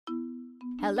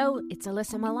Hello, it's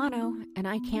Alyssa Milano, and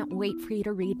I can't wait for you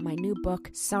to read my new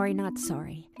book, Sorry Not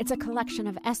Sorry. It's a collection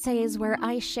of essays where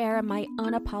I share my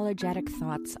unapologetic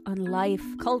thoughts on life,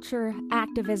 culture,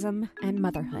 activism, and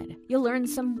motherhood. You'll learn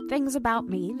some things about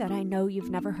me that I know you've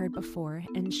never heard before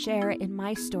and share in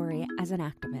my story as an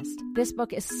activist. This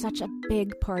book is such a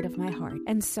big part of my heart,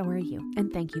 and so are you,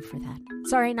 and thank you for that.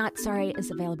 Sorry Not Sorry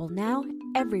is available now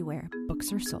everywhere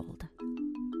books are sold.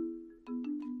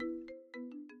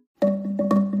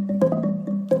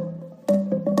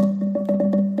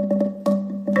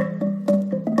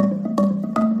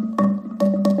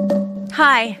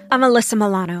 Hi, I'm Alyssa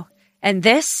Milano, and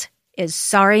this is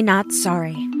Sorry Not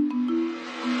Sorry.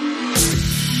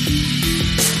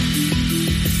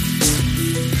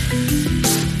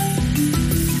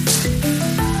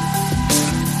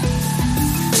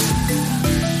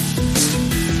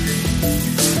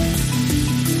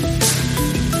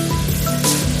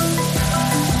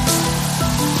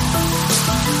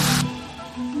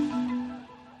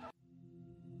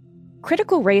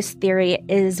 Critical race theory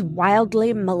is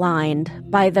wildly maligned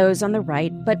by those on the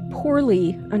right, but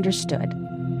poorly understood.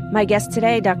 My guest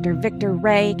today, Dr. Victor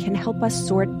Ray, can help us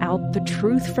sort out the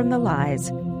truth from the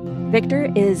lies. Victor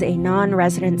is a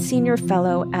non-resident senior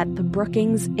fellow at the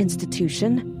Brookings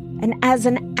Institution, and as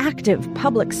an active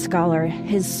public scholar,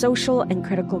 his social and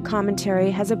critical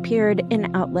commentary has appeared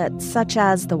in outlets such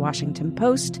as The Washington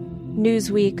Post,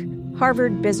 Newsweek,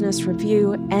 Harvard Business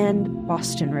Review, and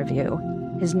Boston Review.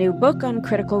 His new book on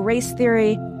critical race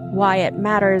theory, Why It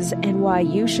Matters and Why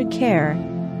You Should Care,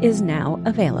 is now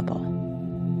available.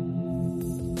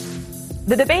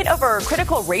 The debate over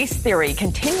critical race theory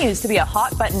continues to be a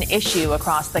hot-button issue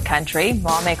across the country.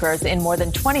 Lawmakers in more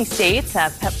than 20 states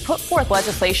have put forth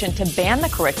legislation to ban the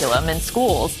curriculum in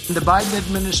schools. The Biden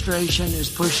administration is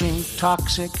pushing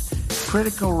toxic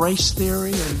critical race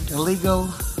theory and illegal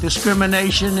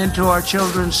discrimination into our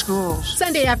children's schools.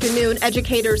 Sunday afternoon,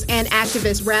 educators and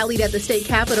activists rallied at the state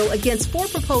capitol against 4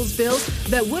 proposed bills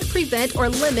that would prevent or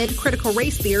limit critical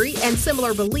race theory and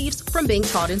similar beliefs from being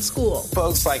taught in school.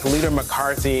 Folks like Leader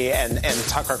McCarthy and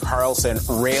Tucker Carlson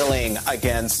railing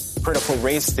against critical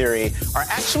race theory are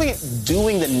actually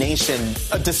doing the nation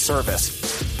a disservice.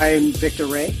 I'm Victor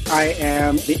Ray. I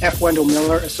am the F. Wendell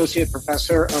Miller Associate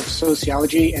Professor of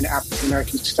Sociology and African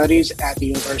American Studies at the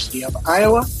University of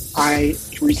Iowa. I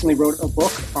recently wrote a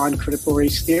book on critical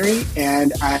race theory,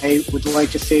 and I would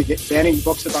like to say that banning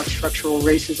books about structural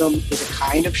racism is a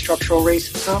kind of structural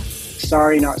racism.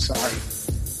 Sorry, not sorry.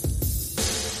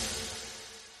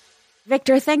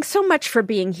 Victor, thanks so much for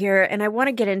being here, and I want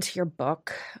to get into your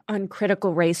book on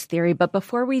critical race theory. But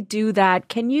before we do that,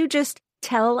 can you just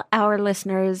tell our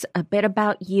listeners a bit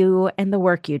about you and the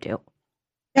work you do?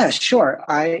 Yeah, sure.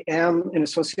 I am an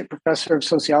associate professor of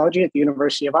sociology at the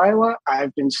University of Iowa.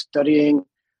 I've been studying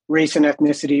race and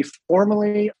ethnicity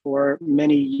formally for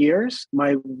many years.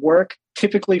 My work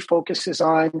typically focuses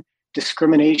on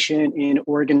discrimination in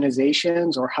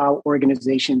organizations or how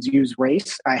organizations use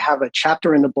race. I have a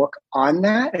chapter in the book on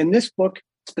that. And this book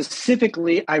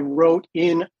specifically I wrote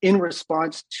in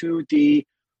response to the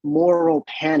moral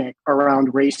panic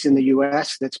around race in the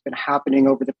U.S. that's been happening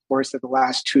over the course of the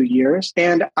last 2 years.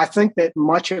 And I think that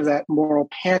much of that moral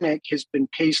panic has been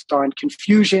based on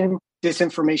confusion,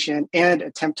 disinformation, and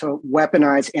attempt to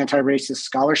weaponize anti-racist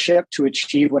scholarship to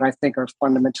achieve what I think are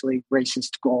fundamentally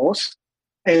racist goals.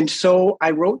 And so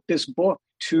I wrote this book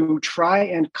to try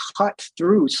and cut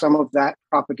through some of that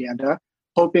propaganda,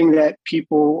 hoping that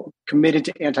people committed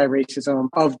to anti-racism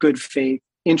of good faith,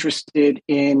 interested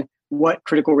in what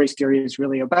critical race theory is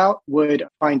really about, would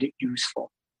find it useful.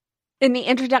 In the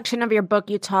introduction of your book,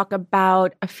 you talk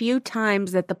about a few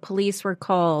times that the police were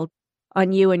called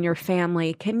on you and your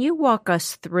family. Can you walk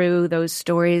us through those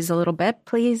stories a little bit,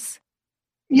 please?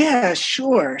 Yeah,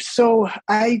 sure. So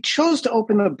I chose to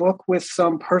open the book with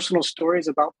some personal stories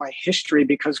about my history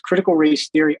because critical race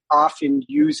theory often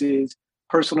uses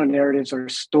personal narratives or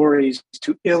stories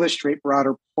to illustrate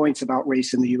broader points about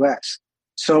race in the U.S.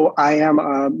 So I am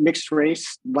a mixed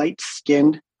race,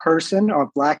 light-skinned person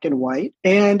of black and white.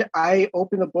 And I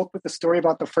opened the book with a story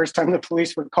about the first time the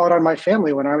police were called on my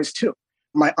family when I was 2.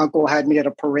 My uncle had me at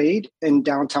a parade in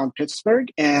downtown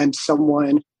Pittsburgh, and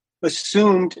someone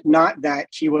assumed not that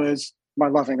he was my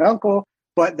loving uncle,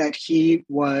 but that he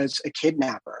was a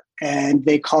kidnapper. And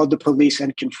they called the police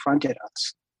and confronted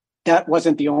us. That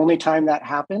wasn't the only time that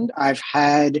happened. I've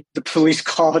had the police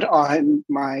called on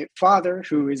my father,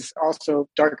 who is also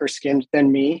darker skinned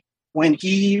than me. When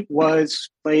he was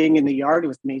playing in the yard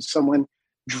with me, someone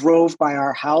drove by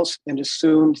our house and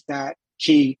assumed that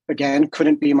he, again,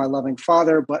 couldn't be my loving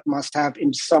father, but must have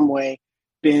in some way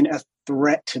been a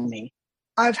threat to me.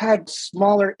 I've had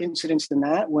smaller incidents than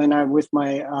that when I'm with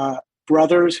my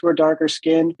brothers who are darker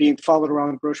skinned, being followed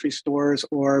around grocery stores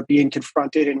or being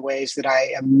confronted in ways that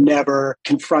I am never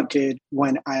confronted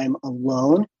when I'm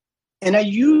alone. And I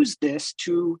use this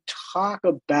to talk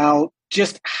about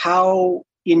just how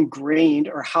ingrained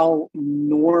or how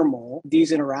normal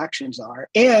these interactions are,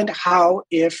 and how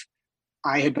if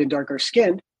I had been darker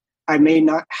skinned, I may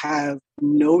not have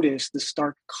noticed the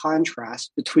stark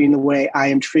contrast between the way I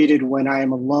am treated when I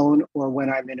am alone or when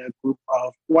I'm in a group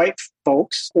of white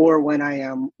folks or when I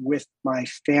am with my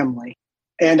family.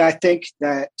 And I think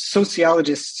that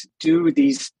sociologists do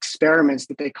these experiments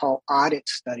that they call audit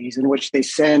studies, in which they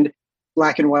send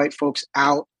Black and white folks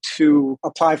out to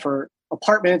apply for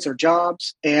apartments or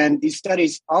jobs. And these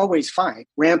studies always find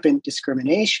rampant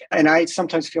discrimination. And I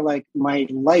sometimes feel like my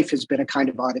life has been a kind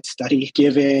of audit study,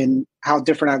 given how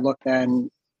different I look than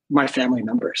my family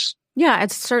members. Yeah,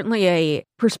 it's certainly a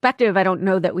perspective I don't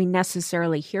know that we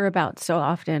necessarily hear about so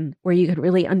often, where you could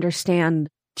really understand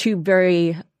two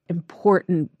very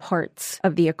important parts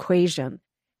of the equation.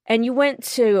 And you went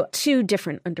to two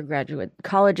different undergraduate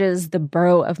colleges, the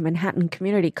Borough of Manhattan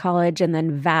Community College and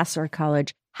then Vassar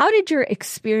College. How did your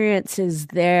experiences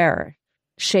there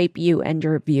shape you and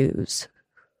your views?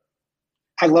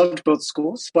 I loved both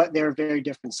schools, but they're very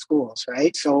different schools,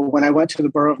 right? So when I went to the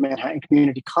Borough of Manhattan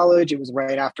Community College, it was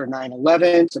right after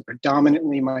 9/11. It's a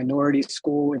predominantly minority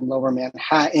school in Lower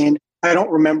Manhattan. I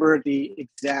don't remember the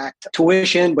exact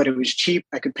tuition, but it was cheap.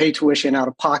 I could pay tuition out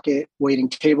of pocket, waiting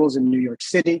tables in New York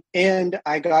City. And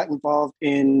I got involved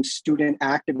in student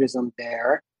activism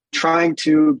there, trying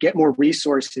to get more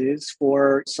resources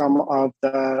for some of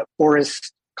the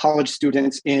poorest college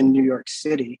students in New York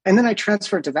City. And then I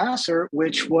transferred to Vassar,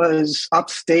 which was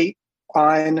upstate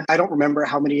on, I don't remember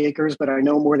how many acres, but I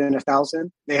know more than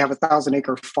 1,000. They have a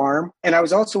 1,000-acre farm. And I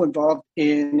was also involved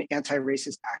in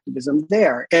anti-racist activism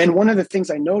there. And one of the things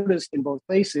I noticed in both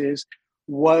places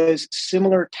was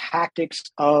similar tactics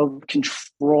of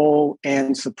control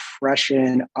and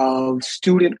suppression of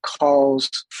student calls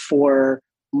for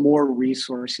more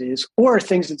resources, or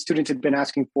things that students had been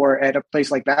asking for at a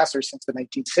place like Vassar since the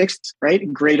 1960s,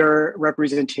 right? Greater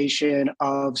representation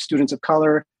of students of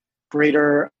color,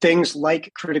 greater things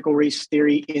like critical race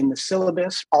theory in the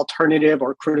syllabus, alternative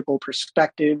or critical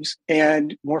perspectives,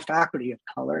 and more faculty of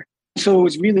color. So it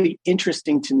was really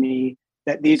interesting to me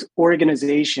that these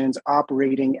organizations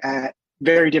operating at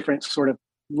very different sort of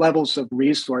levels of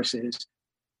resources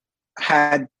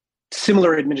had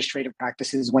similar administrative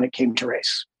practices when it came to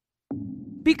race.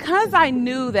 Because I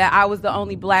knew that I was the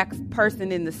only Black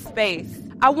person in the space,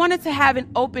 I wanted to have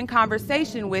an open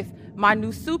conversation with my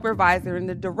new supervisor and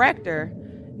the director,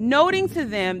 noting to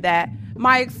them that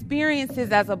my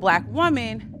experiences as a Black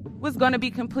woman was going to be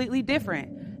completely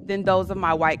different than those of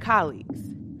my white colleagues,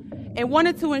 and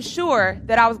wanted to ensure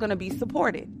that I was going to be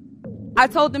supported. I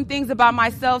told them things about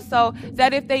myself so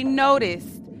that if they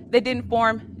noticed, they didn't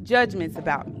form judgments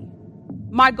about me.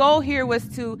 My goal here was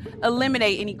to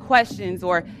eliminate any questions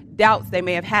or doubts they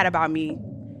may have had about me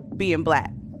being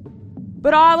Black.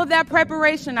 But all of that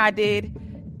preparation I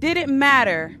didn't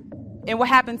matter in what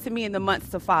happened to me in the months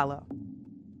to follow.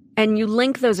 And you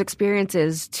link those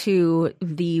experiences to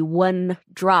the one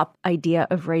drop idea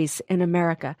of race in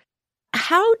America.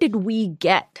 How did we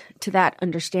get to that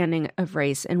understanding of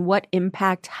race, and what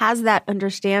impact has that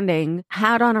understanding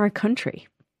had on our country?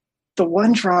 The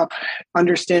one drop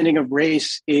understanding of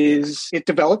race it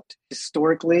developed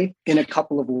historically in a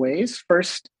couple of ways.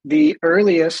 First, the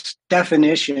earliest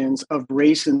definitions of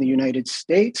race in the United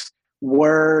States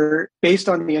were based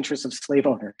on the interests of slave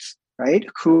owners, right?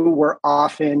 Who were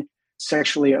often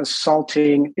sexually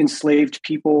assaulting enslaved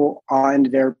people on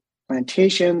their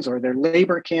plantations or their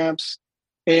labor camps.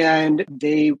 And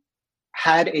they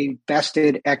had a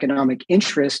vested economic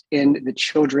interest in the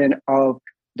children of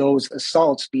those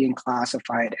assaults being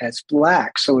classified as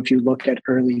Black. So if you look at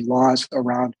early laws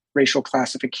around racial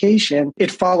classification,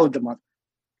 it followed the mother.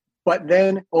 But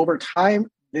then over time,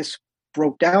 this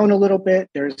broke down a little bit.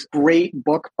 There's a great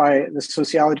book by the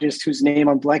sociologist whose name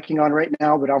I'm blanking on right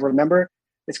now, but I'll remember.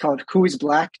 It's called Who is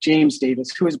Black? James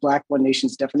Davis, Who is Black? One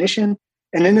Nation's Definition.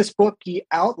 And in this book, he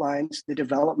outlines the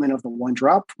development of the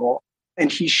one-drop rule.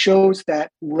 And he shows that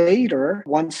later,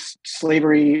 once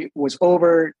slavery was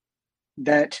over,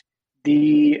 that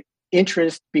the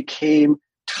interest became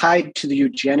tied to the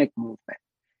eugenic movement.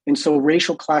 And so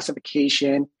racial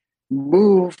classification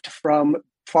moved from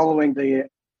following the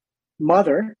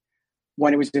mother,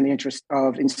 when it was in the interest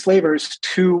of enslavers,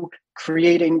 to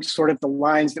creating sort of the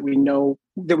lines that we know,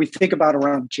 that we think about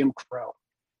around Jim Crow.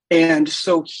 And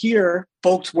so here,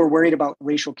 folks were worried about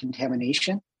racial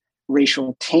contamination,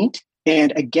 racial taint.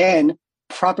 And again,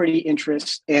 property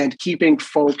interests and keeping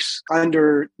folks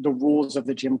under the rules of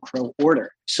the Jim Crow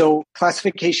order. So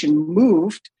classification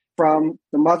moved from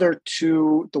the mother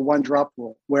to the one-drop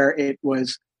rule, where it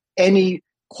was any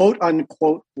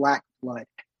quote-unquote Black blood,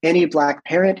 any Black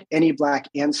parent, any Black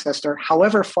ancestor,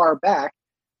 however far back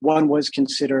one was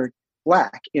considered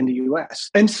Black in the U.S.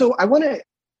 And so I want to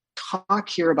talk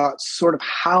here about sort of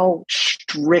how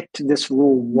strict this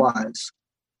rule was.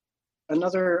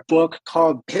 Another book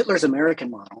called Hitler's American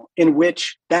Model, in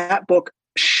which that book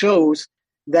shows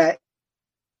that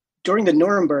during the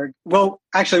Nuremberg,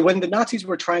 when the Nazis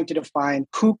were trying to define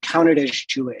who counted as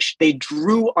Jewish, they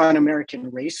drew on American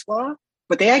race law,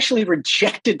 but they actually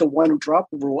rejected the one-drop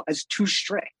rule as too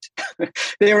strict.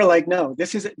 They were like, no,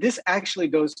 this actually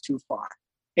goes too far.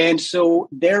 And so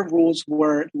their rules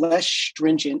were less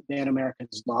stringent than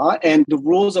America's law. And the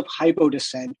rules of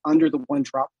hypodescent under the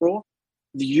one-drop rule,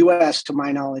 the U.S., to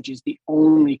my knowledge, is the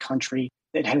only country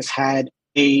that has had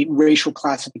a racial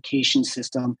classification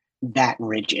system that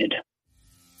rigid.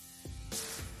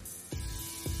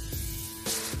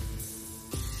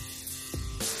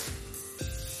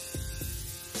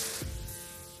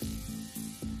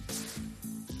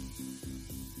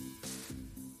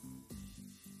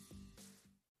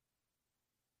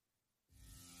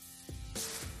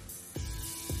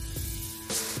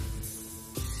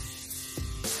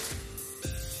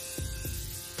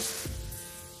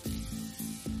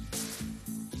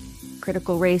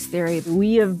 Critical race theory.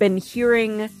 We have been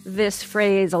hearing this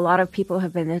phrase. A lot of people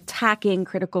have been attacking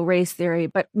critical race theory,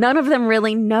 but none of them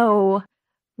really know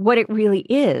what it really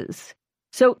is.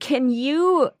 So can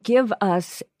you give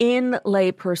us, in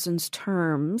layperson's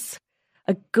terms,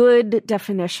 a good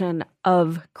definition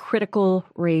of critical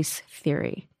race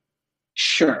theory?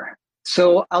 Sure.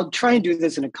 So I'll try and do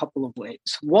this in a couple of ways.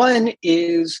 One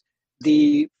is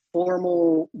the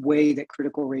formal way that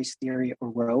critical race theory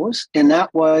arose, and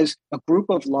that was a group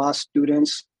of law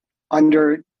students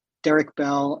under Derek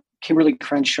Bell, Kimberly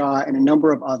Crenshaw, and a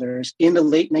number of others in the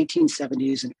late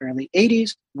 1970s and early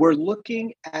 80s were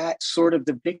looking at sort of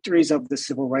the victories of the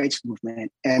civil rights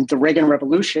movement and the Reagan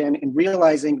Revolution and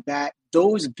realizing that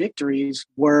those victories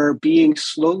were being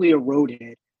slowly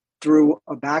eroded through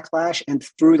a backlash and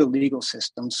through the legal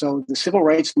system. So the civil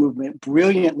rights movement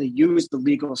brilliantly used the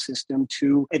legal system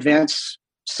to advance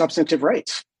substantive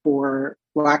rights for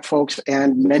Black folks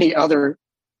and many other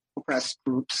oppressed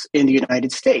groups in the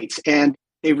United States. And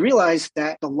they realized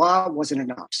that the law wasn't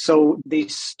enough. So they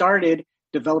started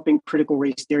developing critical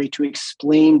race theory to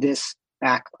explain this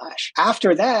backlash.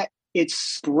 After that, it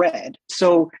spread.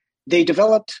 So they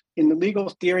developed, in the legal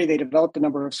theory, they developed a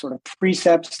number of sort of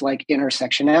precepts like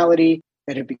intersectionality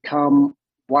that have become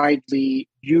widely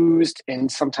used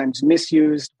and sometimes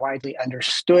misused, widely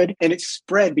understood. And it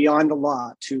spread beyond the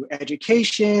law to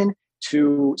education,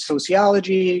 to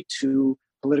sociology, to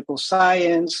political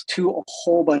science, to a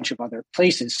whole bunch of other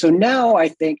places. So now I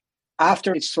think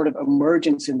after its sort of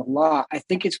emergence in the law, I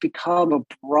think it's become a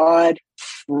broad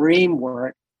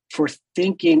framework for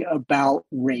thinking about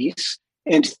race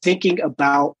and thinking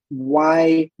about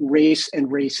why race and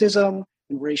racism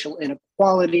and racial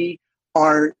inequality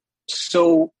are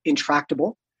so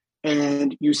intractable.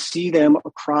 And you see them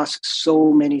across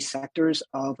so many sectors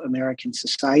of American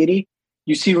society.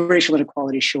 You see racial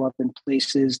inequality show up in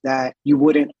places that you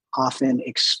wouldn't often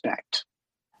expect.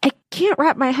 I can't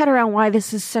wrap my head around why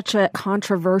this is such a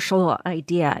controversial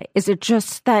idea. Is it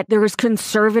just that there's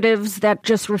conservatives that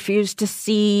just refuse to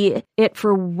see it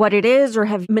for what it is or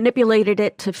have manipulated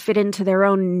it to fit into their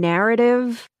own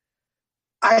narrative?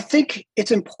 I think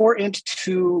it's important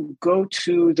to go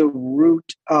to the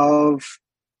root of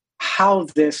how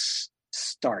this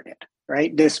started,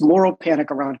 right? This moral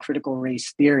panic around critical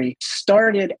race theory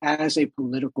started as a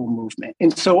political movement.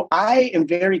 And so I am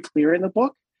very clear in the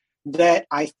book that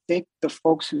I think the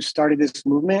folks who started this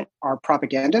movement are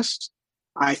propagandists.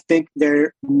 I think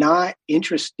they're not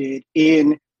interested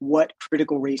in what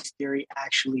critical race theory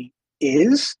actually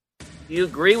is. Do you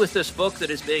agree with this book that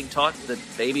is being taught that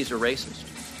babies are racist?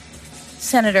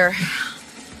 Senator,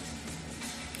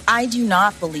 I do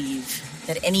not believe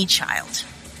that any child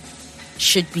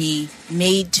should be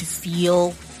made to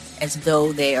feel as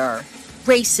though they are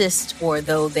racist or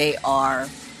though they are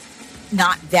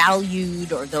not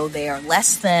valued or though they are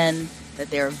less than, that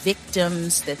they are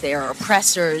victims, that they are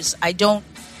oppressors. I don't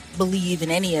believe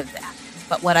in any of that.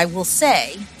 But what I will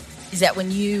say is that when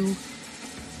you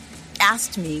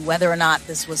asked me whether or not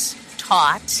this was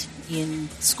taught in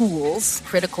schools,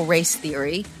 critical race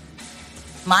theory,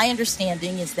 my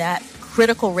understanding is that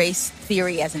critical race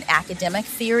theory as an academic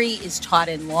theory is taught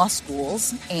in law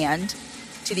schools, and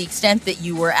To the extent that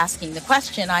you were asking the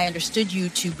question, I understood you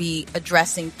to be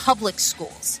addressing public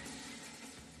schools.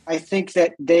 I think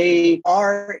that they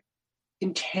are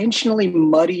intentionally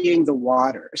muddying the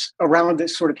waters around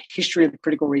this sort of history of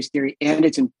critical race theory and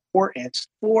its importance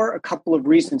for a couple of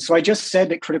reasons. So I just said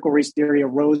that critical race theory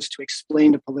arose to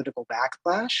explain the political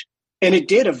backlash, and it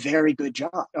did a very good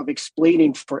job of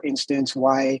explaining, for instance,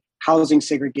 why housing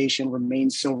segregation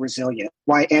remains so resilient,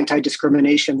 why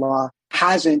anti-discrimination law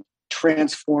hasn't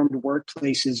transformed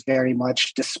workplaces very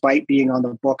much despite being on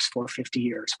the books for 50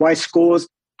 years, why schools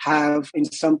have, in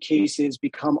some cases,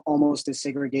 become almost as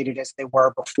segregated as they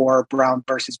were before Brown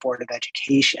versus Board of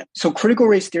Education. So critical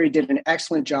race theory did an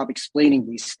excellent job explaining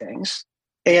these things.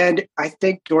 And I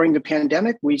think during the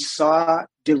pandemic, we saw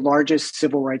the largest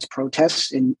civil rights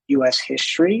protests in U.S.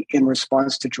 history in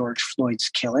response to George Floyd's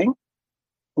killing.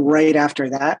 Right after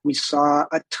that, we saw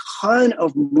a ton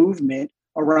of movement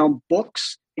around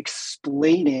books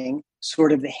explaining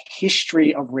sort of the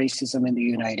history of racism in the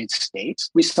United States.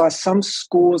 We saw some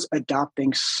schools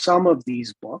adopting some of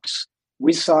these books.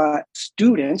 We saw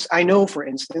students, I know, for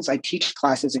instance, I teach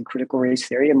classes in critical race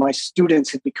theory, and my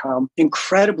students have become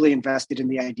incredibly invested in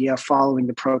the idea following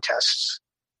the protests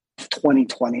of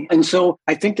 2020. And so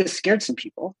I think this scared some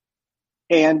people,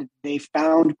 and they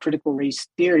found critical race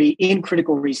theory,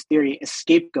 a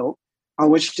scapegoat on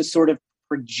which to sort of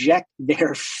project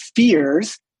their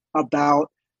fears about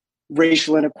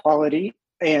racial inequality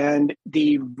and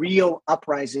the real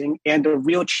uprising and the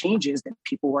real changes that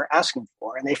people were asking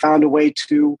for. And they found a way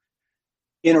to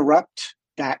interrupt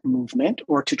that movement,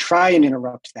 or to try and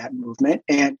interrupt that movement.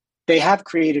 And they have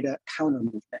created a counter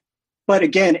movement. But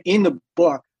again, in the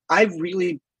book, I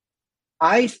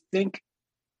think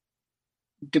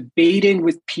debating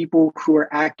with people who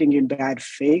are acting in bad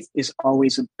faith is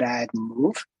always a bad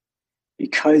move,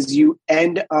 because you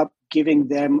end up giving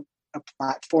them a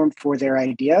platform for their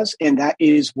ideas, and that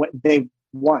is what they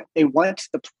want. They want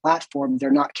the platform.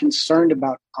 They're not concerned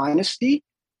about honesty,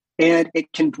 and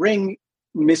it can bring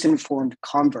misinformed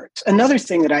converts. Another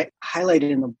thing that I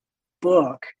highlighted in the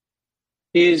book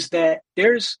is that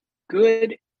there's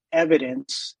good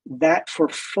evidence that for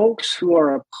folks who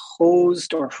are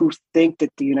opposed or who think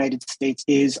that the United States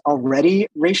is already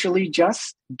racially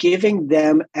just, giving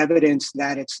them evidence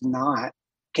that it's not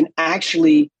can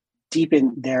actually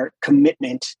deepen their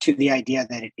commitment to the idea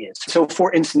that it is. So,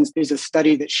 for instance, there's a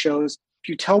study that shows if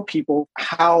you tell people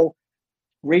how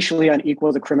racially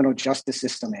unequal the criminal justice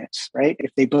system is, right?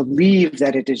 If they believe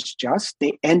that it is just,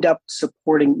 they end up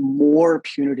supporting more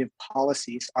punitive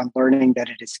policies on learning that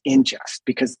it is unjust,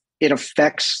 because it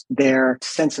affects their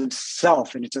sense of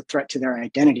self and it's a threat to their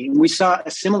identity. And we saw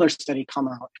a similar study come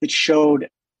out that showed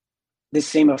the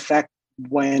same effect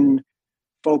when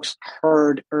folks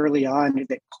heard early on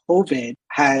that COVID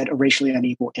had a racially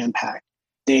unequal impact.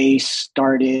 They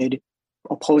started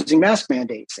opposing mask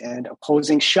mandates and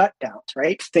opposing shutdowns,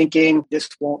 right? Thinking this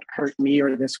won't hurt me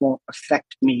or this won't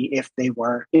affect me if they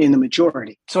were in the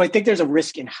majority. So I think there's a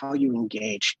risk in how you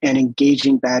engage, and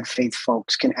engaging bad faith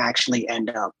folks can actually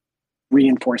end up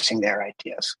reinforcing their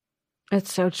ideas.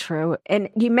 It's so true. And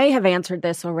you may have answered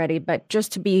this already, but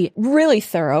just to be really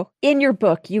thorough, in your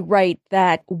book, you write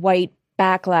that white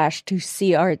backlash to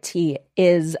CRT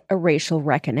is a racial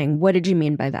reckoning. What did you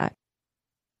mean by that?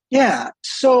 Yeah.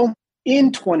 So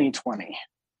in 2020,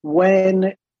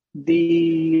 when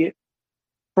the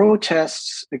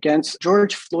protests against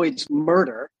George Floyd's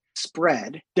murder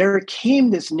spread, there came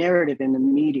this narrative in the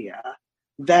media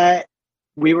that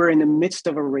we were in the midst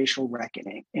of a racial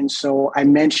reckoning. And so I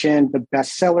mentioned the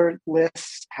bestseller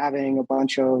list having a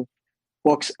bunch of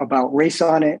books about race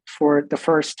on it for the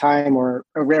first time, or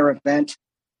a rare event.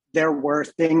 There were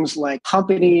things like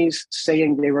companies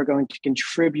saying they were going to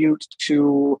contribute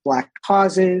to Black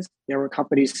causes. There were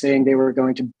companies saying they were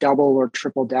going to double or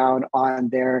triple down on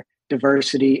their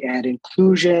diversity and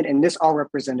inclusion. And this all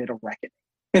represented a reckoning,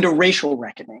 and a racial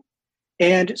reckoning.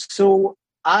 And so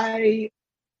I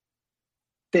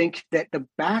think that the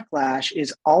backlash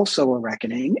is also a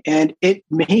reckoning, and it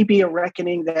may be a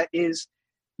reckoning that is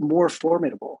more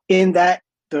formidable in that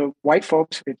the white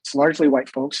folks, it's largely white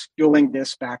folks fueling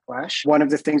this backlash. One of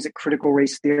the things that critical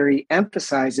race theory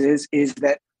emphasizes is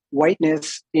that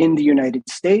whiteness in the United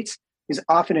States is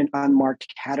often an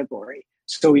unmarked category.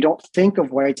 So we don't think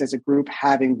of whites as a group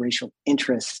having racial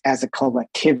interests as a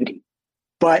collectivity.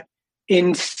 But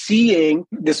in seeing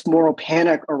this moral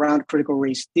panic around critical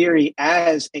race theory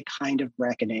as a kind of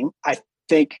reckoning, I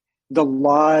think the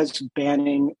laws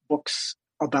banning books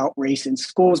about race in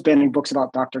schools, banning books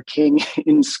about Dr. King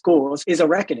in schools is a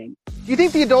reckoning. Do you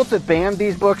think the adults that banned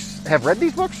these books have read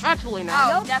these books? Absolutely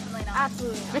not. No, definitely not.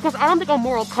 Absolutely not. Because I don't think a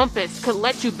moral compass could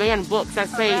let you ban books that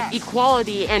say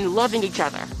equality and loving each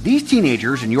other. These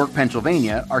teenagers in York,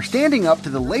 Pennsylvania are standing up to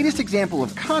the latest example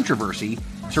of controversy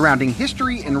surrounding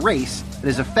history and race that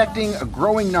is affecting a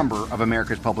growing number of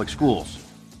America's public schools.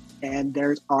 And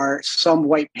there are some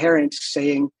white parents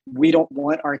saying, we don't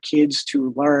want our kids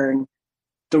to learn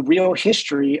the real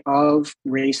history of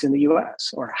race in the U.S.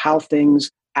 or how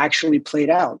things actually played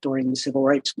out during the civil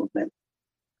rights movement.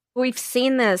 We've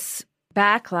seen this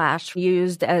backlash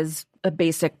used as a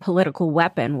basic political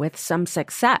weapon with some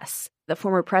success. The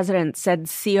former president said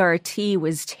CRT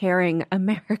was tearing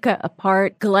America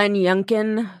apart. Glenn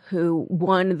Youngkin, who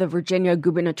won the Virginia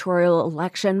gubernatorial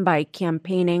election by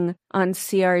campaigning on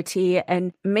CRT,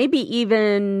 and maybe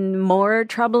even more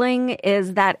troubling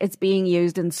is that it's being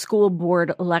used in school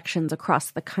board elections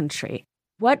across the country.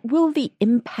 What will the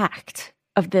impact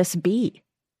of this be?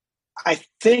 I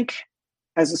think,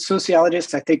 as a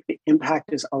sociologist, I think the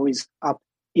impact is always up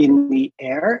in the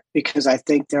air because I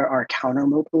think there are counter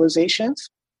mobilizations.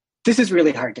 This is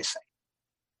really hard to say.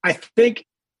 I think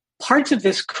parts of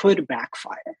this could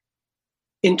backfire.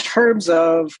 In terms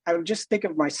of, I would just think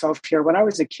of myself here. When I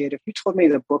was a kid, if you told me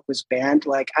the book was banned,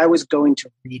 like I was going to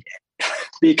read it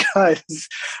because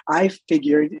I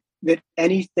figured that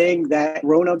anything that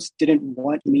grown-ups didn't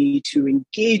want me to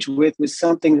engage with was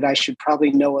something that I should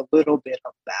probably know a little bit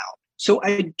about. So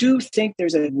I do think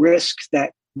there's a risk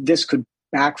that this could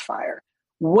backfire.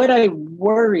 What I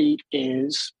worry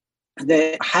is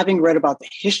that having read about the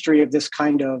history of this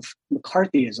kind of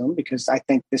McCarthyism, because I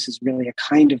think this is really a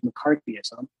kind of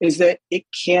McCarthyism, is that it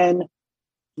can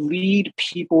lead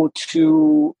people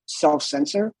to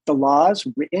self-censor. The laws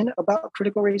written about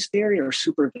critical race theory are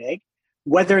super vague.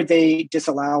 Whether they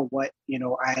disallow what,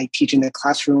 I teach in the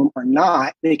classroom or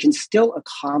not, they can still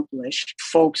accomplish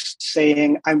folks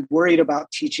saying, I'm worried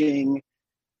about teaching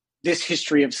this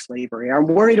history of slavery. I'm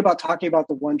worried about talking about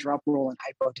the one-drop rule and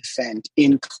hypodescent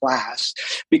in class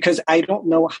because I don't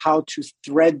know how to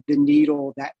thread the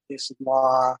needle that this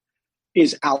law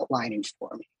is outlining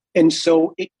for me. And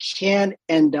so it can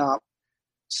end up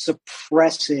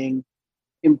suppressing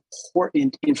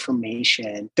important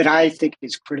information that I think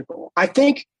is critical. I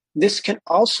think this can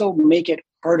also make it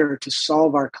harder to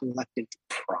solve our collective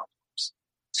problems.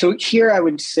 So here I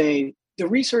would say the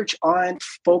research on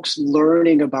folks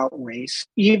learning about race,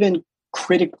 even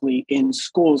critically in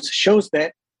schools, shows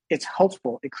that it's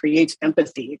helpful. It creates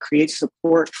empathy. It creates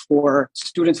support for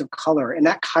students of color. And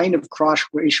that kind of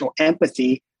cross-racial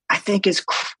empathy, I think, is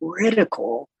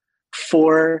critical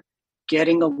for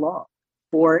getting along,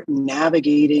 for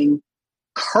navigating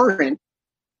current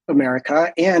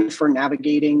America and for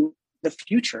navigating the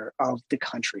future of the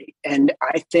country. And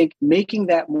I think making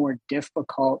that more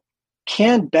difficult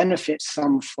can benefit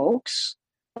some folks,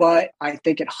 but I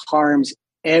think it harms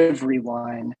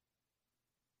everyone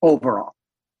overall.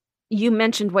 You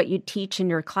mentioned what you teach in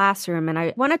your classroom, and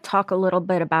I want to talk a little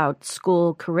bit about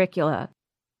school curricula.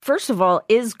 First of all,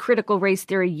 is critical race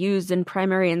theory used in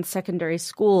primary and secondary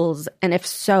schools? And if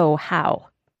so, how?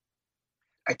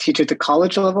 I teach at the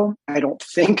college level. I don't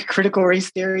think critical race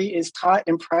theory is taught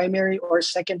in primary or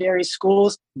secondary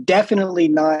schools. Definitely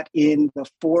not in the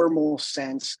formal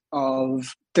sense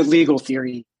of the legal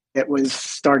theory that was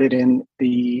started in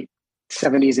the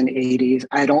 70s and 80s.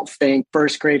 I don't think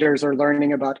first graders are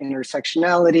learning about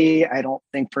intersectionality. I don't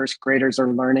think first graders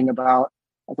are learning about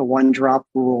the one-drop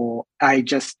rule. I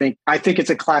think it's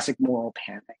a classic moral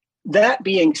panic. That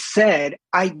being said,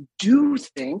 I do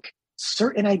think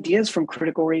certain ideas from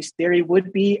critical race theory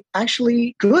would be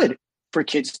actually good for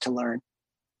kids to learn.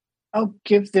 I'll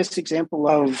give this example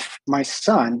of my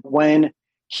son. When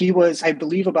he was, I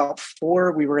believe, about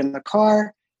 4, we were in the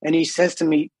car, and he says to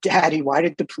me, "Daddy, why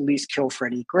did the police kill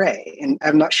Freddie Gray?" And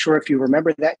I'm not sure if you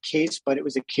remember that case, but it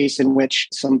was a case in which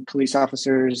some police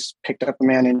officers picked up a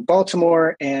man in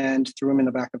Baltimore and threw him in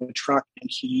the back of a truck,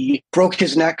 and he broke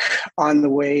his neck on the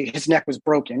way. His neck was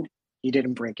broken. He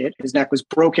didn't break it. His neck was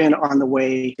broken on the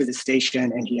way to the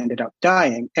station, and he ended up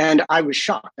dying. And I was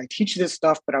shocked. I teach this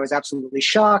stuff, but I was absolutely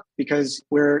shocked because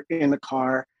we're in the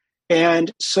car.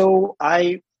 And so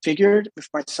I figured if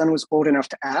my son was old enough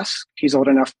to ask, he's old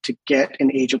enough to get an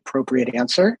age-appropriate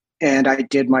answer. And I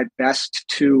did my best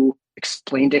to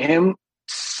explain to him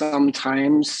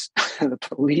sometimes the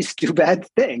police do bad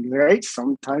things, right?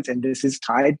 Sometimes, and this is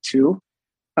tied to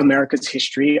America's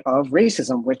history of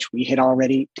racism, which we had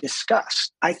already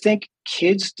discussed. I think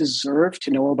kids deserve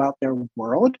to know about their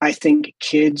world. I think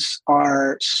kids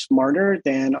are smarter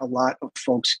than a lot of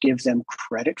folks give them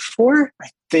credit for. I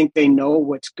think they know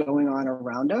what's going on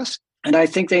around us. And I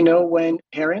think they know when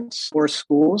parents or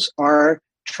schools are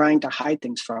trying to hide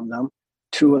things from them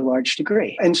to a large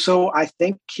degree. And so I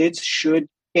think kids should,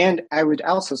 and I would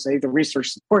also say the research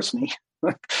supports me,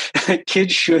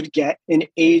 kids should get an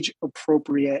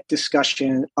age-appropriate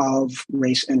discussion of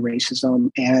race and racism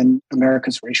and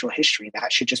America's racial history.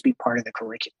 That should just be part of the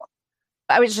curriculum.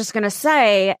 I was just going to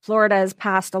say, Florida has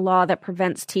passed a law that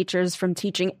prevents teachers from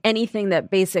teaching anything that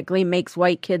basically makes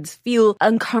white kids feel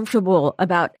uncomfortable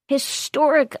about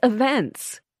historic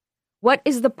events. What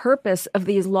is the purpose of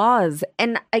these laws?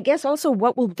 And I guess also,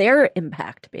 what will their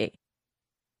impact be?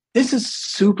 This is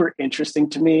super interesting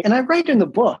to me. And I write in the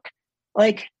book,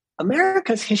 like,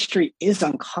 America's history is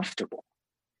uncomfortable.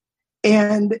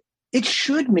 And it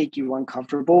should make you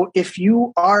uncomfortable if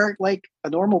you are like a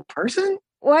normal person.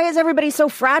 Why is everybody so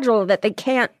fragile that they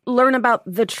can't learn about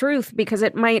the truth because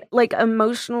it might like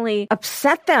emotionally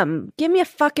upset them? Give me a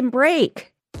fucking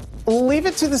break. Leave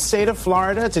it to the state of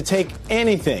Florida to take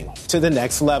anything to the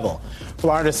next level.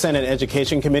 Florida Senate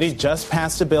Education Committee just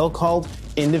passed a bill called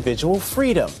Individual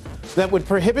Freedom that would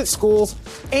prohibit schools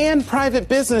and private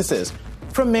businesses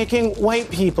from making white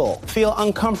people feel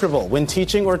uncomfortable when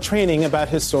teaching or training about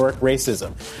historic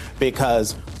racism.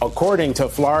 Because according to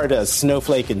Florida's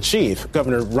snowflake in chief,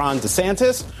 Governor Ron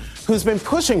DeSantis, who's been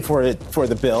pushing for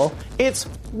the bill, it's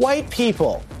white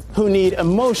people who need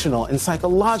emotional and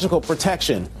psychological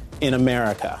protection in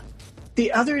America.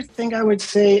 The other thing I would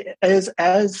say is,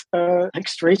 as a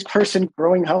mixed-race person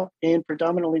growing up in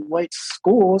predominantly white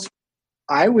schools,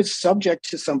 I was subject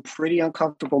to some pretty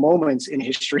uncomfortable moments in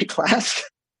history class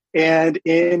and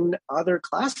in other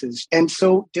classes. And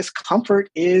so discomfort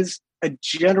is a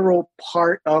general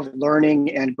part of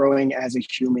learning and growing as a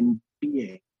human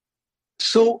being.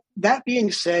 So that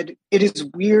being said, it is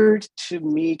weird to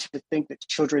me to think that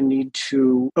children need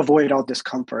to avoid all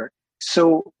discomfort.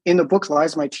 So in the book,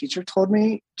 Lies My Teacher Told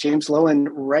Me, James Loewen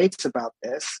writes about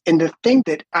this. And the thing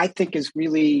that I think is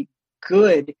really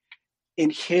good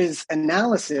in his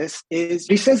analysis is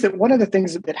he says that one of the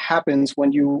things that happens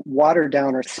when you water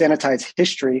down or sanitize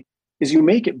history is you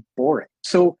make it boring.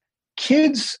 So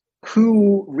kids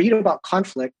who read about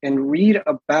conflict and read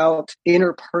about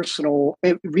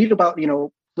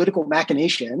political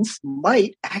machinations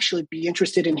might actually be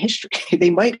interested in history.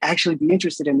 They might actually be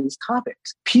interested in these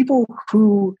topics. People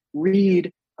who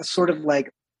read a sort of like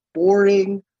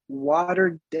boring,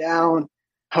 watered down,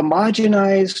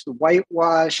 homogenized,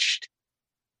 whitewashed,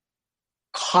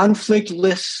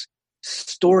 conflictless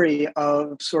story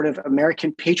of sort of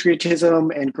American patriotism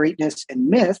and greatness and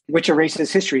myth, which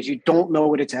erases histories. You don't know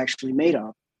what it's actually made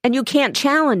of. And you can't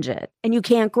challenge it, and you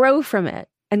can't grow from it.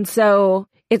 And so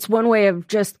it's one way of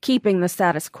just keeping the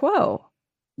status quo.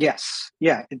 Yes.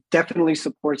 Yeah, it definitely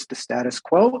supports the status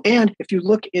quo. And if you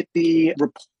look at the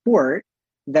report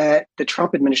that the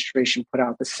Trump administration put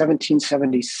out, the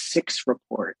 1776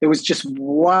 report, it was just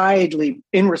widely,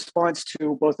 in response to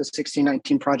both the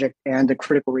 1619 Project and the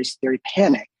critical race theory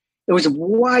panic, it was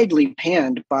widely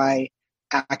panned by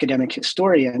academic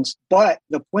historians. But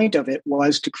the point of it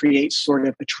was to create sort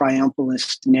of a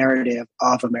triumphalist narrative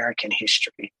of American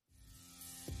history.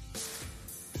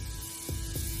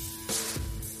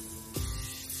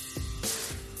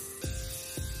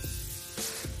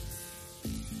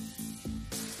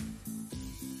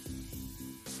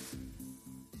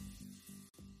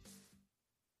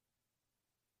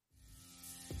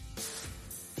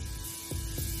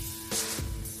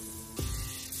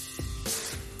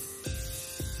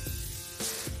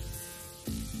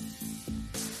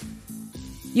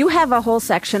 You have a whole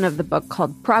section of the book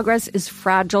called Progress is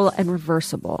Fragile and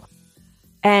Reversible.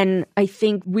 And I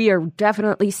think we are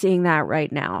definitely seeing that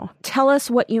right now. Tell us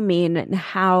what you mean and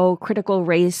how critical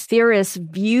race theorists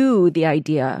view the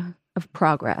idea of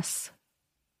progress.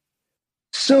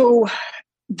 So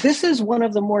this is one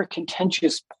of the more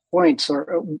contentious points,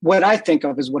 or what I think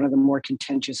of as one of the more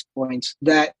contentious points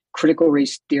that critical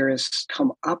race theorists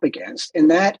come up against. And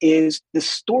that is the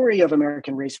story of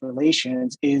American race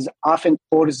relations is often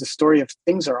told as the story of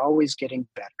things are always getting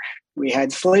better. We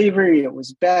had slavery, it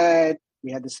was bad.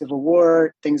 We had the Civil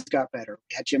War, things got better.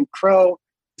 We had Jim Crow,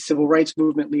 the civil rights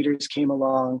movement leaders came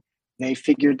along. They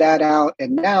figured that out.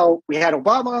 And now we had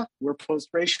Obama, we're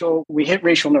post-racial, we hit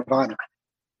racial nirvana.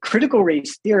 Critical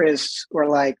race theorists were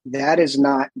like, that is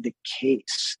not the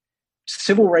case.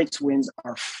 Civil rights wins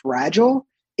are fragile.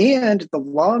 And the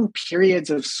long periods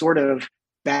of sort of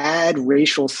bad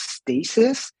racial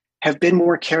stasis have been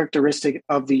more characteristic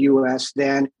of the U.S.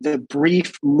 than the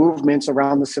brief movements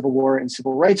around the Civil War and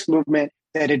Civil Rights Movement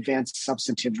that advanced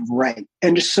substantive rights.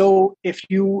 And so if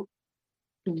you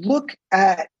look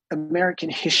at American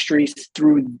history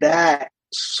through that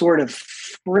sort of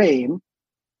frame,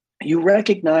 you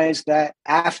recognize that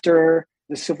after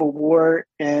the Civil War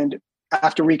and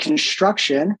after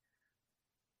Reconstruction,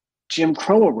 Jim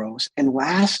Crow arose and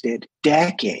lasted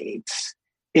decades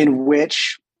in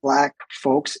which Black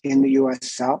folks in the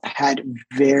U.S. South had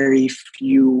very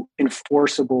few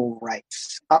enforceable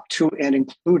rights, up to and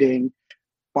including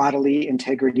bodily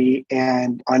integrity,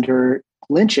 and under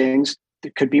lynchings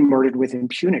that could be murdered with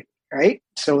impunity, right?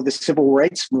 So the Civil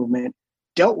Rights Movement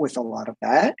dealt with a lot of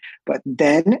that, but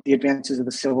then the advances of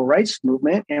the Civil Rights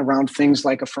Movement around things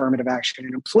like affirmative action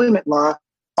and employment law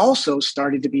also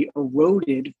started to be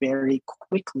eroded very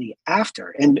quickly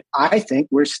after. And I think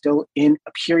we're still in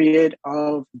a period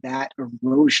of that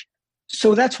erosion.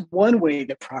 So that's one way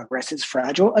that progress is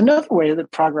fragile. Another way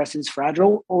that progress is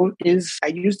fragile is, I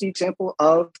use the example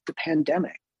of the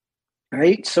pandemic,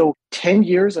 right? So 10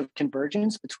 years of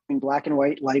convergence between Black and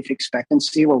white life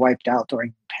expectancy were wiped out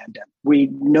during the pandemic. We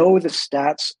know the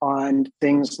stats on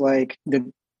things like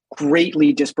the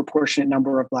greatly disproportionate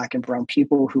number of Black and brown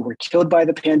people who were killed by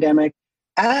the pandemic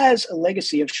as a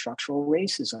legacy of structural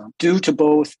racism due to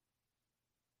both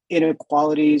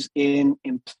inequalities in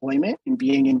employment and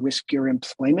being in riskier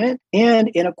employment, and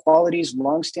inequalities,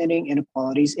 longstanding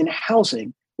inequalities in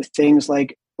housing, with things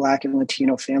like Black and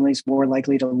Latino families more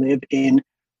likely to live in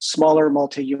smaller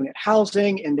multi-unit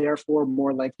housing and therefore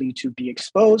more likely to be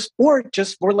exposed, or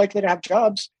just more likely to have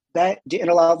jobs that didn't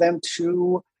allow them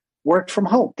to work from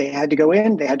home. They had to go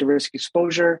in, they had to risk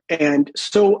exposure. And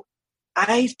so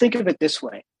I think of it this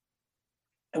way.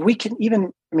 And we can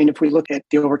even, if we look at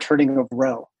the overturning of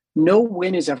Roe, no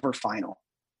win is ever final.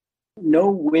 No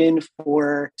win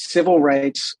for civil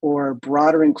rights or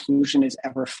broader inclusion is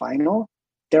ever final.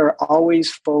 There are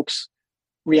always folks,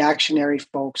 reactionary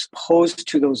folks, opposed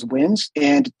to those wins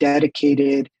and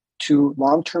dedicated to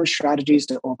long-term strategies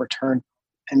to overturn.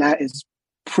 And that is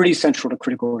pretty central to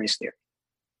critical race theory.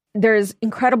 There's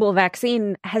incredible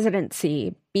vaccine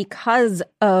hesitancy because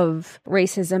of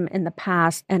racism in the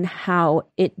past and how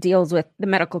it deals with the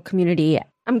medical community.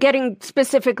 I'm getting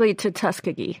specifically to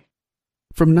Tuskegee.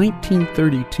 From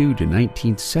 1932 to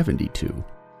 1972,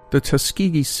 the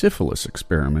Tuskegee syphilis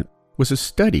experiment was a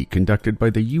study conducted by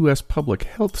the U.S. Public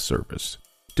Health Service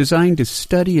designed to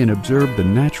study and observe the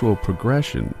natural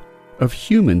progression of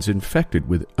humans infected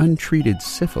with untreated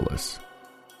syphilis.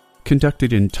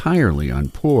 Conducted entirely on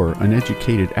poor,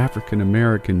 uneducated African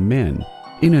American men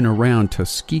in and around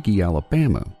Tuskegee,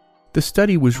 Alabama, the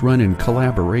study was run in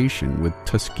collaboration with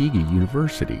Tuskegee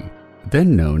University,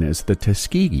 then known as the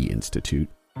Tuskegee Institute,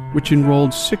 which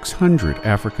enrolled 600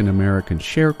 African American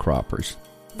sharecroppers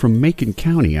from Macon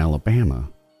County, Alabama,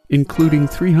 including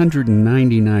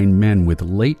 399 men with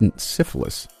latent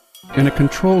syphilis and a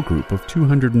control group of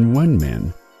 201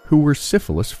 men who were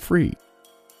syphilis-free.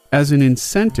 As an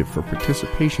incentive for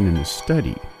participation in the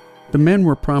study, the men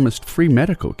were promised free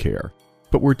medical care,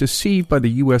 but were deceived by the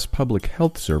U.S. Public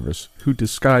Health Service, who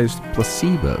disguised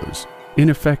placebos,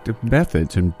 ineffective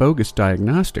methods, and bogus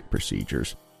diagnostic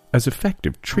procedures as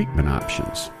effective treatment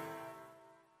options.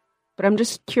 But I'm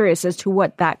just curious as to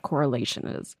what that correlation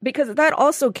is, because that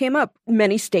also came up.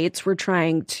 Many states were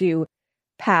trying to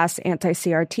pass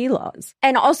anti-CRT laws.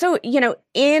 And also,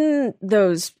 in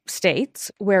those states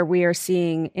where we are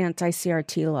seeing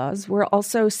anti-CRT laws, we're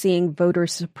also seeing voter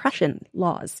suppression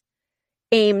laws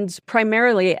aimed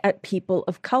primarily at people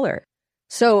of color.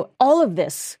 So all of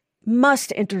this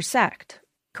must intersect,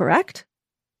 correct?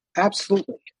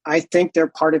 Absolutely. I think they're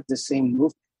part of the same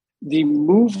movement. The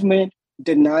movement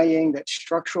denying that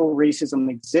structural racism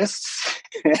exists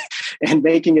and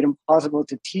making it impossible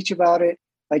to teach about it.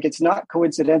 Like, it's not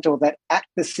coincidental that at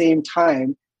the same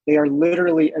time, they are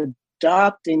literally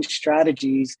adopting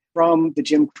strategies from the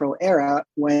Jim Crow era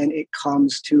when it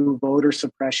comes to voter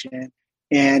suppression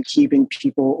and keeping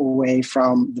people away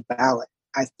from the ballot.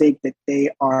 I think that they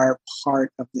are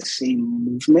part of the same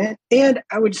movement. And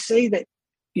I would say that,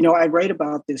 I write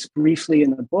about this briefly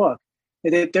in the book,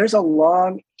 that there's a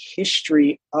long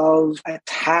history of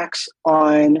attacks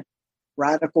on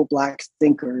radical Black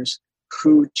thinkers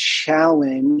who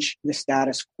challenge the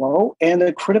status quo, and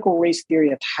the critical race theory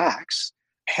attacks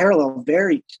parallel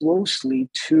very closely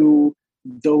to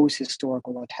those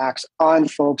historical attacks on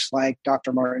folks like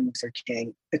Dr. Martin Luther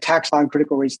King, attacks on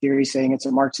critical race theory saying it's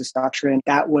a Marxist doctrine.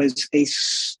 That was a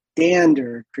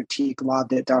standard critique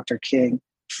lobbed at Dr. King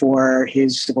for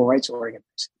his civil rights organizing.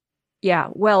 Yeah,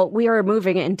 well, we are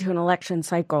moving into an election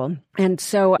cycle. And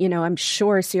so, I'm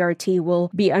sure CRT will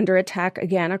be under attack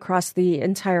again across the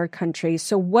entire country.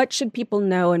 So what should people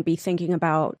know and be thinking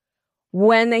about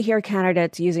when they hear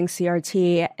candidates using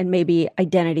CRT and maybe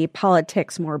identity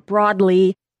politics more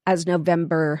broadly as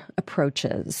November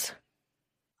approaches?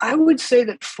 I would say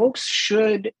that folks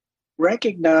should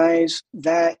recognize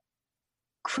that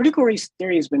critical race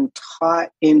theory has been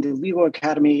taught in the legal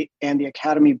academy and the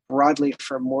academy broadly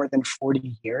for more than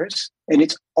 40 years. And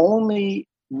it's only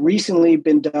recently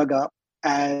been dug up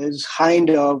as kind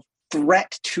of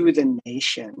threat to the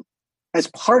nation, as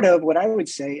part of what I would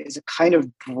say is a kind of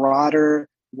broader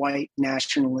white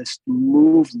nationalist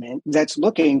movement that's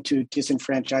looking to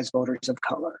disenfranchise voters of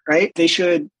color, right? They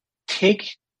should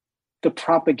take the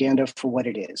propaganda for what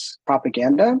it is,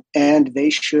 propaganda, and they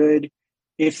should,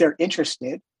 if they're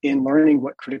interested in learning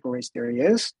what critical race theory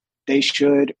is, they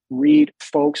should read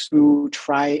folks who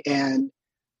try and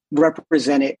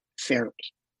represent it fairly.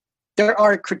 There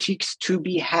are critiques to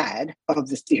be had of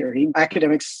the theory.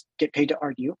 Academics get paid to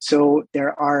argue, so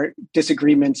there are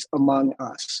disagreements among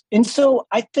us. And so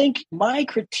I think my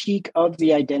critique of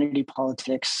the identity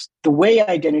politics, the way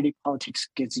identity politics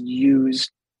gets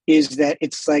used, is that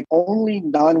it's like only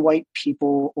non-white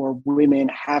people or women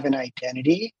have an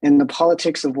identity, and the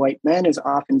politics of white men is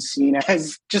often seen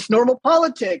as just normal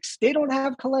politics. They don't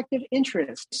have collective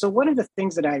interest. So one of the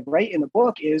things that I write in the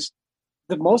book is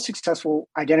the most successful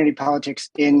identity politics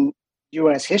in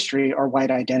U.S. history are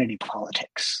white identity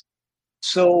politics.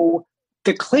 So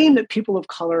the claim that people of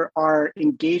color are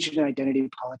engaged in identity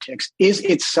politics is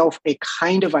itself a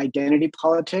kind of identity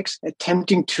politics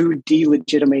attempting to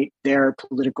delegitimate their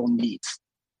political needs.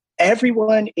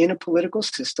 Everyone in a political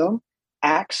system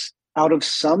acts out of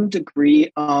some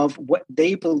degree of what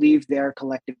they believe their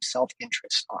collective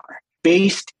self-interests are,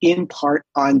 based in part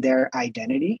on their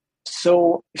identity.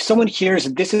 So if someone hears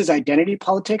this is identity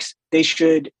politics, they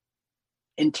should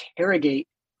interrogate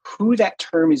who that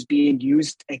term is being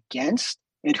used against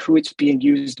and who it's being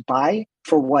used by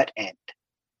for what end.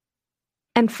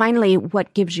 And finally,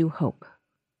 what gives you hope?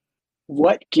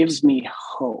 What gives me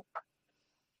hope?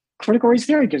 Critical race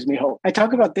theory gives me hope. I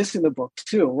talk about this in the book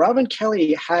too. Robin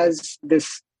Kelley has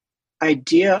this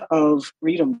idea of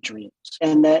freedom dreams,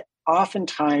 and that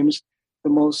oftentimes the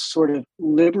most sort of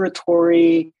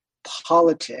liberatory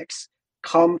politics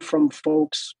come from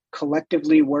folks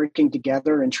collectively working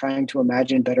together and trying to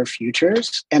imagine better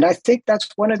futures. And I think that's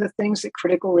one of the things that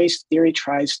critical race theory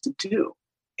tries to do.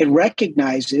 It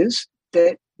recognizes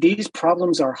that these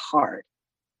problems are hard.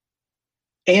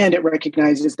 And it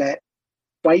recognizes that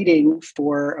fighting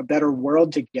for a better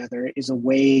world together is a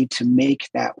way to make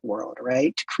that world,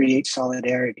 right? To create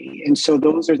solidarity. And so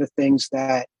those are the things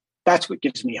that's what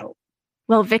gives me hope.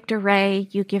 Well, Victor Ray,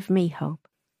 you give me hope.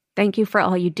 Thank you for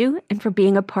all you do and for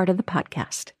being a part of the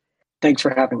podcast. Thanks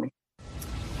for having me.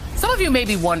 Some of you may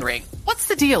be wondering, what's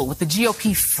the deal with the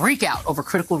GOP freakout over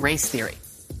critical race theory?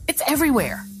 It's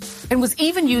everywhere and was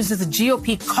even used as a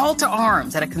GOP call to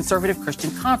arms at a conservative Christian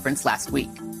conference last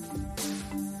week.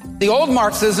 The old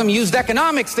Marxism used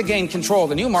economics to gain control.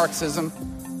 The new Marxism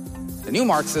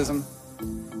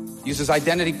uses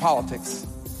identity politics.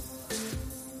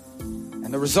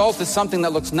 And the result is something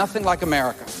that looks nothing like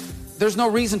America. There's no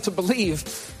reason to believe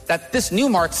that this new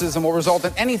Marxism will result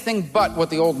in anything but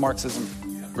what the old Marxism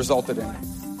resulted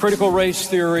in. Critical race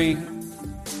theory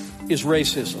is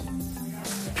racism,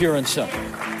 pure and simple.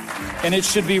 And it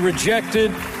should be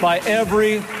rejected by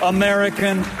every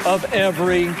American of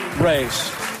every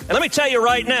race. And let me tell you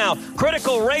right now,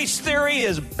 critical race theory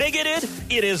is bigoted,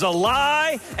 it is a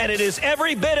lie, and it is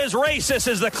every bit as racist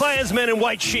as the Klansmen in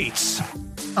white sheets.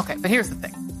 Okay, but here's the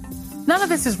thing. None of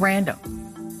this is random.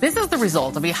 This is the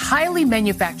result of a highly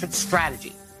manufactured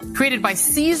strategy created by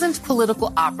seasoned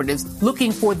political operatives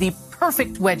looking for the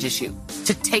perfect wedge issue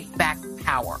to take back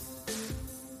power.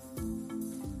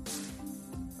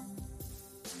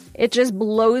 It just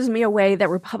blows me away that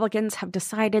Republicans have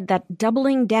decided that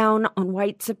doubling down on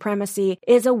white supremacy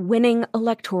is a winning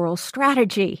electoral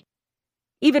strategy.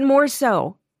 Even more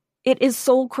so, it is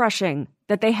soul-crushing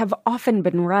that they have often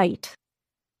been right.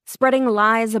 Spreading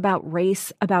lies about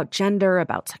race, about gender,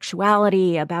 about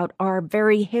sexuality, about our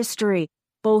very history,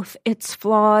 both its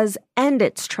flaws and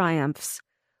its triumphs,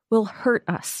 will hurt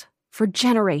us for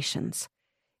generations.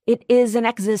 It is an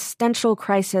existential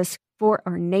crisis for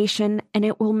our nation, and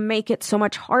it will make it so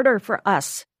much harder for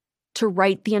us to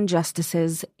right the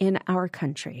injustices in our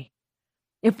country.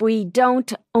 If we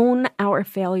don't own our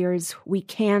failures, we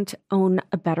can't own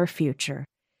a better future.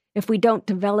 If we don't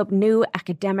develop new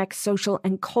academic, social,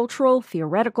 and cultural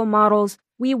theoretical models,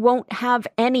 we won't have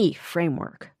any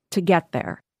framework to get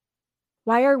there?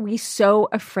 Why are we so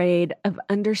afraid of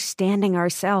understanding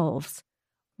ourselves?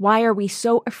 Why are we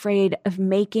so afraid of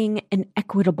making an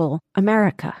equitable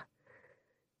America?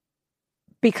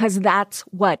 Because that's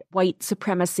what white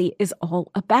supremacy is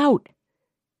all about.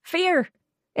 Fear.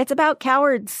 It's about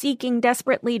cowards seeking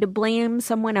desperately to blame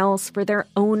someone else for their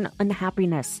own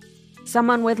unhappiness.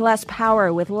 Someone with less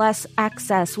power, with less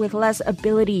access, with less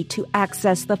ability to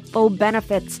access the full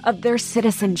benefits of their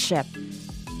citizenship.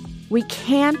 We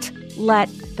can't let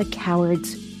the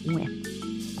cowards win.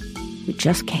 We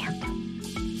just can't.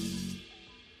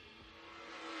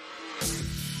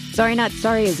 Sorry Not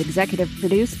Sorry is executive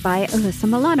produced by Alyssa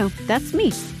Milano. That's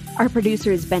me. Our producer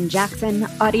is Ben Jackson,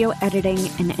 audio editing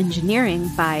and engineering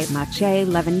by Maciej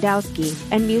Lewandowski,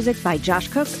 and music by Josh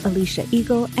Cook, Alicia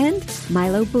Eagle, and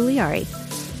Milo Bugliari.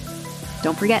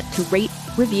 Don't forget to rate,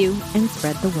 review, and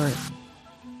spread the word.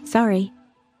 Sorry,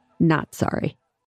 not sorry.